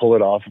be able to pull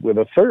it off with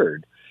a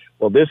third.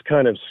 Well, this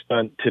kind of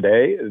stunt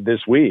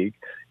this week,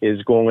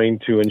 is going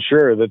to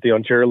ensure that the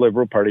Ontario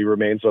Liberal Party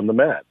remains on the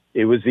mat.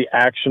 It was the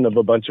action of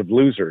a bunch of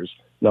losers,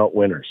 not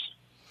winners.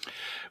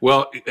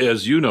 Well,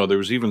 as you know, there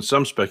was even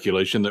some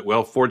speculation that,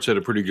 Ford's had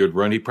a pretty good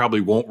run. He probably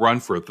won't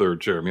run for a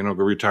third term, go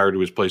retire to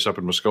his place up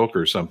in Muskoka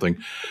or something.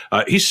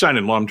 He's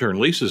signing long-term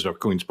leases at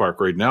Queen's Park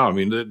right now. I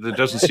mean, there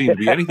doesn't seem to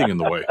be anything in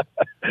the way.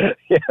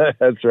 Yeah,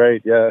 that's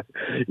right. Yeah,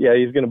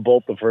 he's going to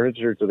bolt the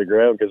furniture to the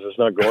ground because it's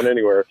not going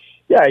anywhere.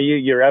 Yeah,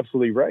 you're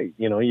absolutely right.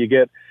 You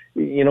get,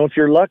 if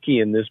you're lucky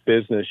in this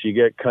business, you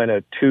get kind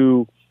of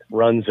 2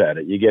 runs at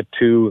it. You get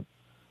 2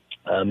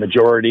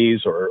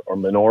 majorities or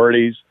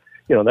minorities.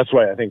 That's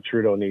why I think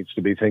Trudeau needs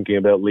to be thinking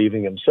about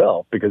leaving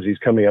himself, because he's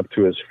coming up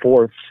to his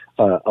 4th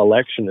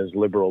election as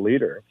Liberal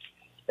leader.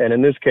 And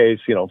in this case,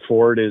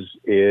 Ford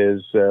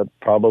is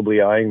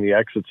probably eyeing the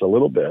exits a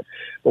little bit.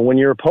 But when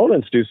your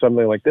opponents do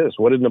something like this,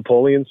 what did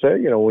Napoleon say?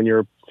 When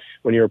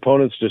your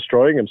opponent's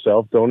destroying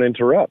himself, don't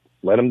interrupt.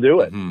 Let him do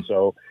it. Mm-hmm.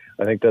 So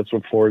I think that's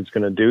what Ford's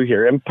going to do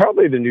here. And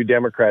probably the New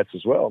Democrats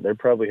as well. They're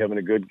probably having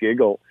a good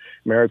giggle.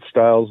 Marit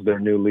Stiles, their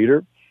new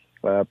leader,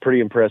 pretty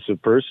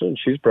impressive person.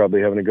 She's probably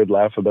having a good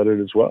laugh about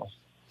it as well.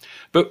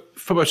 But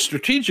from a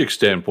strategic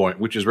standpoint,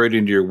 which is right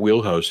into your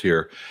wheelhouse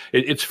here,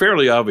 it's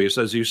fairly obvious,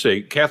 as you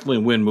say,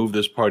 Kathleen Wynne moved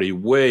this party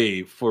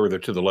way further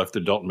to the left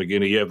than Dalton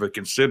McGuinty ever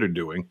considered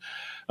doing.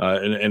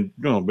 And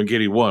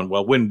McGuinty won.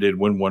 Well, Wynne did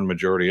win one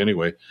majority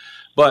anyway.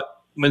 But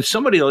when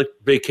somebody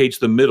vacates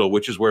the middle,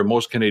 which is where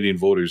most Canadian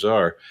voters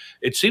are,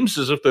 it seems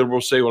as if they will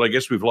say, well, I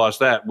guess we've lost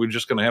that. We're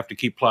just going to have to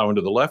keep plowing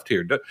to the left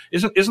here.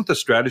 Isn't the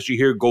strategy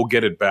here go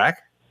get it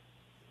back?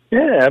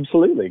 Yeah,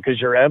 absolutely,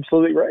 because you're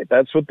absolutely right.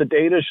 That's what the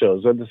data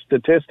shows, and the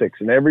statistics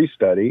in every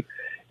study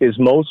is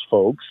most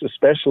folks,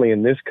 especially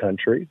in this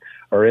country,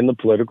 are in the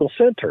political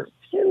center.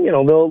 And,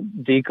 they'll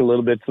deke a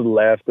little bit to the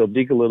left, they'll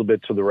deke a little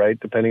bit to the right,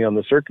 depending on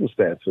the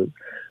circumstances,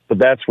 but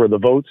that's where the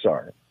votes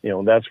are.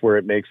 That's where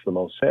it makes the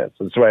most sense.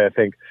 That's why I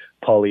think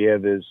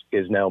Poilievre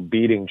is now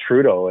beating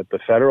Trudeau at the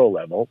federal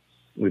level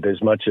with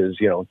as much as,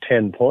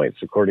 10 points,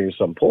 according to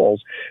some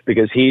polls,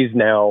 because he's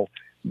now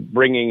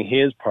bringing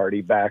his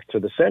party back to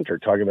the center,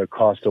 talking about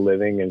cost of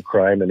living and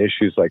crime and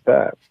issues like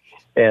that.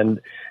 And,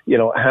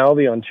 how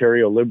the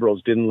Ontario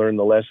Liberals didn't learn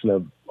the lesson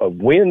of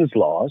Wynne's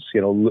loss,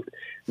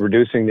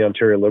 reducing the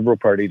Ontario Liberal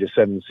Party to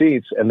 7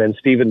 seats, and then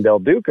Stephen Del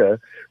Duca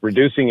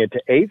reducing it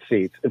to 8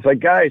 seats. It's like,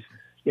 guys,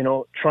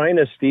 trying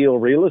to steal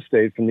real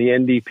estate from the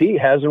NDP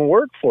hasn't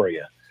worked for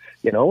you.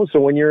 So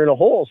when you're in a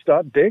hole,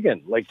 stop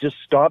digging. Just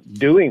stop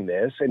doing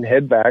this and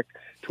head back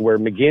to where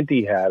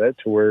McGuinty had it,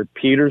 to where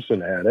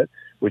Peterson had it,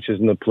 which is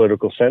in the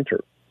political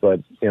center.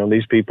 But,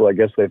 these people, I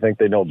guess they think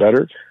they know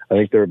better. I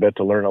think they're about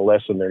to learn a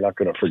lesson they're not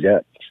going to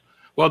forget.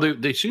 Well,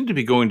 they seem to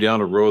be going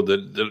down a road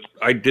that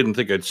I didn't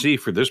think I'd see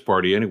for this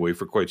party anyway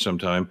for quite some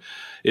time.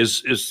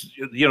 Is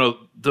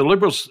the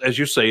Liberals, as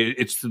you say,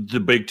 it's the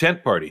big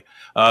tent party.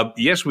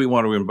 Yes, we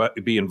want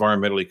to be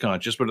environmentally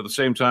conscious, but at the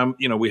same time,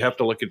 we have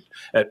to look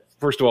at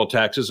first of all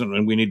taxes,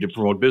 and we need to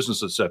promote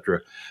business,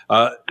 etc.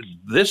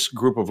 This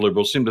group of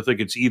Liberals seem to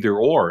think it's either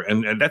or,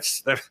 and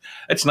that's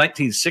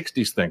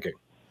 1960s thinking.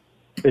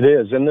 It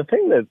is. And the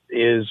thing that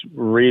is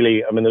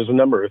really, there's a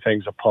number of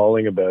things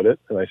appalling about it.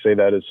 And I say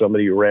that as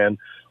somebody who ran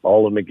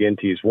all of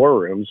McGuinty's war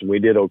rooms, and we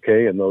did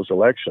okay in those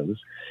elections.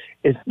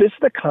 Is this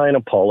the kind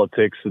of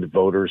politics that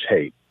voters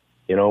hate?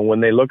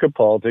 When they look at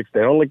politics,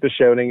 they don't like the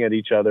shouting at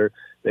each other.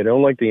 They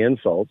don't like the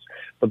insults,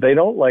 but they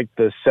don't like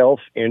the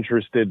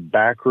self-interested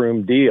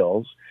backroom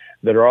deals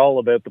that are all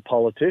about the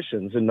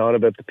politicians and not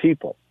about the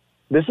people.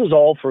 This is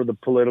all for the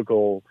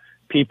political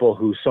people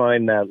who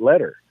signed that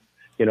letter.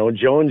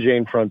 Joe and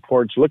Jane Front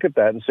Porch look at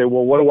that and say,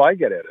 well, what do I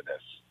get out of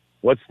this?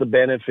 What's the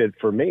benefit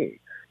for me?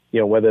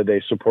 Whether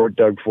they support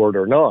Doug Ford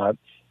or not,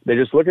 they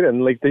just look at it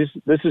and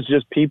this is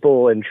just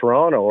people in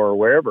Toronto or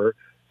wherever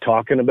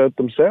talking about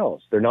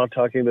themselves. They're not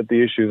talking about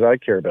the issues I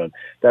care about.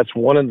 That's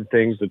one of the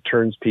things that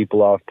turns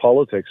people off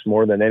politics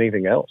more than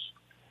anything else.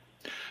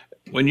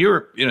 When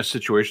you're in a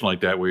situation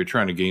like that where you're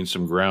trying to gain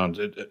some ground,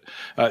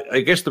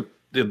 I guess the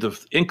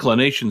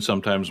inclination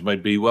sometimes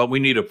might be, well, we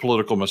need a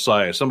political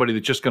messiah, somebody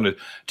that's just going to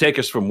take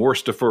us from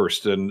worst to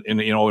first and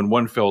in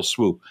one fell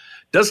swoop.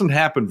 Doesn't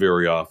happen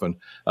very often.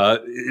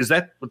 Is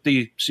that what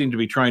they seem to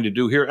be trying to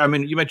do here?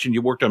 You mentioned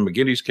you worked on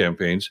McGuinty's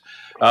campaigns.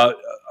 Dalton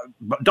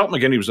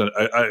McGuinty was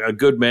a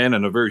good man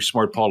and a very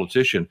smart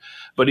politician,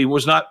 but he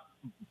was not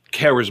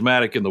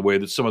charismatic in the way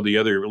that some of the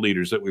other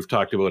leaders that we've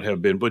talked about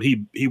have been. But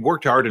he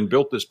worked hard and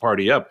built this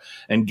party up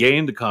and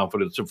gained the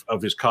confidence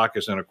of his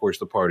caucus and, of course,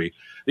 the party.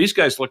 These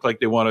guys look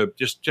like they want to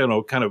just,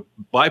 kind of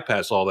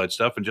bypass all that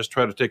stuff and just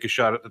try to take a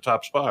shot at the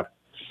top spot.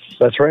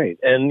 That's right.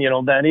 And,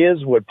 that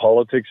is what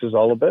politics is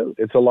all about.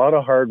 It's a lot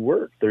of hard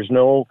work. There's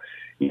no,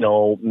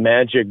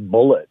 magic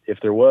bullet. If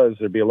there was,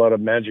 there'd be a lot of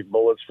magic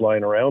bullets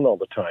flying around all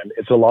the time.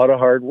 It's a lot of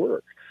hard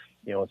work.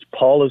 It's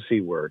policy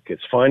work.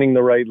 It's finding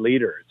the right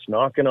leader. It's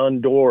knocking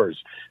on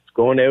doors. It's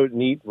going out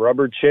and eat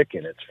rubber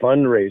chicken. It's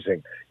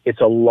fundraising.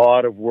 It's a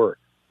lot of work.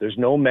 There's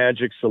no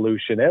magic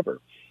solution ever.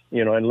 I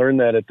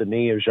learned that at the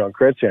knee of Jean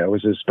Chrétien. I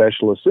was his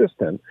special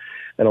assistant,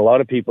 and a lot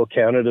of people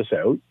counted us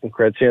out. And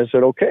Chrétien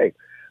said, okay,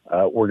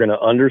 we're going to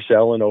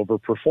undersell and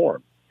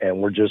overperform,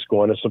 and we're just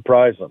going to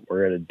surprise them.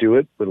 We're going to do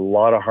it with a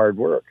lot of hard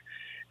work.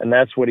 And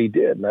that's what he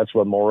did. And that's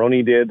what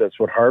Mulroney did. That's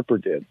what Harper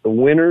did. The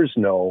winners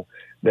know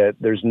that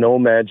there's no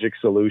magic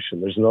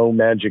solution. There's no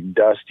magic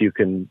dust you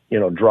can,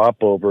 drop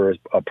over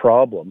a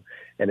problem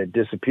and it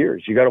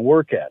disappears. You got to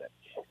work at it.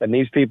 And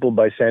these people,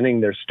 by sending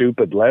their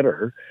stupid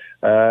letter,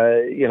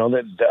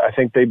 I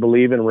think they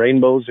believe in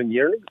rainbows and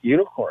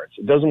unicorns.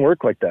 It doesn't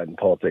work like that in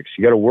politics.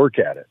 You got to work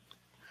at it.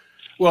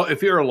 Well,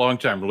 if you're a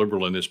longtime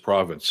Liberal in this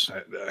province,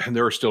 and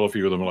there are still a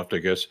few of them left, I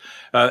guess,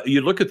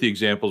 you look at the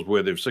examples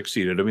where they've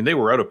succeeded. I mean, they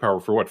were out of power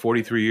for,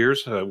 43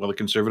 years? While the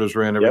Conservatives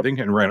ran everything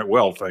and ran it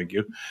well, thank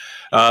you.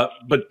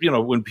 But,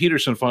 when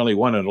Peterson finally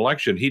won an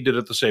election, he did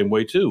it the same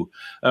way, too.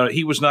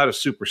 He was not a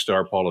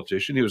superstar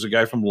politician. He was a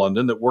guy from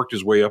London that worked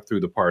his way up through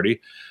the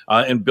party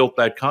and built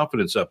that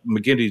confidence up.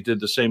 McGuinty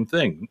did the same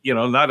thing.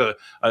 Not a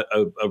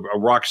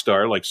rock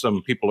star like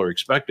some people are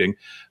expecting,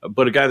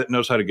 but a guy that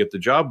knows how to get the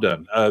job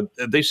done.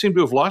 They seem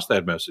to have lost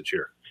that message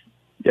here.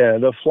 Yeah,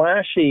 the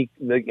flashy,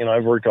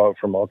 I've worked out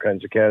from all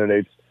kinds of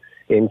candidates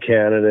in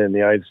Canada, in the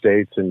United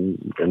States,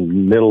 and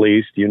Middle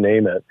East, you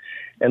name it.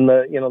 And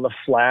the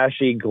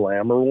flashy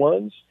glamour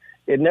ones,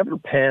 it never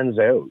pans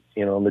out.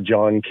 The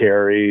John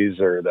Kerrys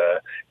or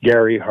the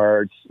Gary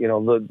Harts,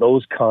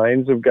 those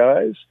kinds of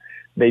guys,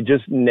 they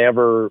just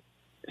never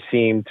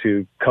seem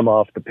to come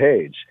off the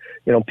page.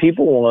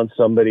 People want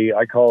somebody,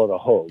 I call it a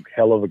hogue,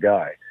 hell of a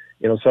guy.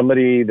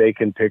 Somebody they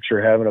can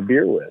picture having a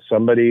beer with,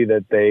 somebody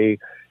that they,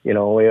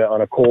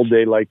 on a cold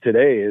day like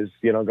today is,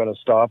 going to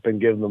stop and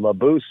give them a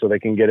boost so they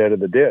can get out of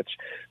the ditch.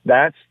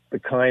 That's the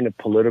kind of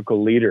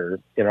political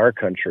leader in our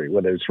country,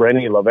 whether it's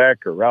René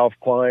Lévesque or Ralph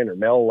Klein or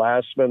Mel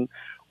Lastman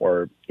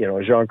or,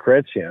 Jean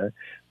Chrétien.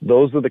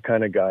 Those are the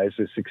kind of guys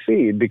that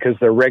succeed because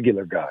they're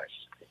regular guys.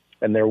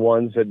 And they're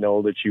ones that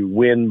know that you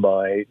win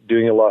by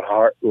doing a lot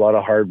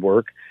of hard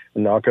work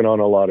and knocking on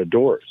a lot of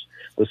doors.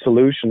 The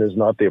solution is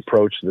not the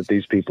approach that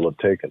these people have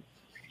taken.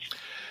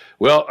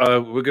 Well,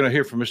 we're going to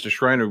hear from Mr.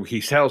 Schreiner.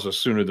 He tells us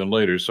sooner than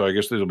later, so I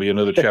guess there'll be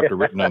another chapter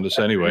written on this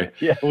anyway.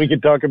 Yeah, we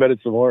can talk about it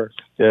some more.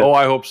 Yeah. Oh,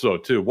 I hope so,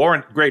 too.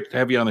 Warren, great to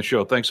have you on the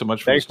show. Thanks so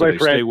much for this today.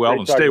 Stay well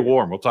and stay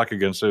warm. We'll talk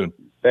again soon.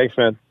 Thanks,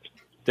 man.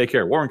 Take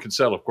care. Warren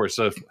Kinsella, of course,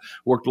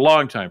 worked a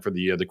long time for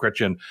the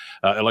Chrétien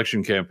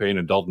election campaign,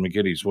 and Dalton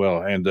McGuinty as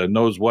well, and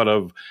knows what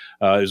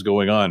is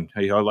going on.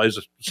 As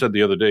I said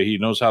the other day, he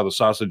knows how the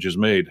sausage is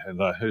made, and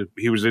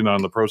he was in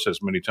on the process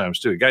many times,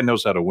 too. The guy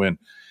knows how to win.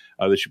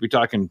 They should be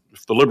talking,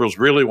 if the Liberals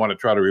really want to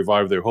try to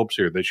revive their hopes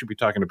here, they should be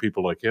talking to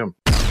people like him.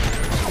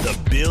 The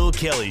Bill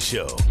Kelly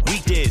Show,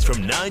 weekdays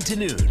from 9 to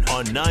noon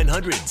on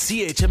 900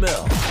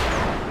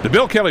 CHML. The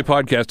Bill Kelly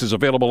Podcast is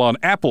available on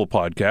Apple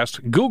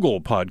Podcast,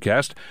 Google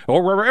Podcast,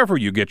 or wherever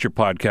you get your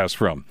podcasts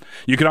from.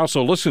 You can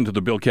also listen to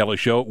The Bill Kelly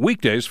Show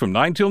weekdays from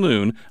 9 till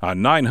noon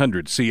on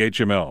 900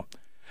 CHML.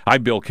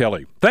 I'm Bill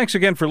Kelly. Thanks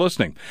again for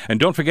listening. And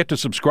don't forget to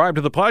subscribe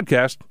to the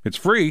podcast. It's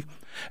free,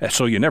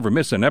 so you never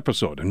miss an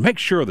episode. And make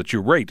sure that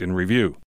you rate and review.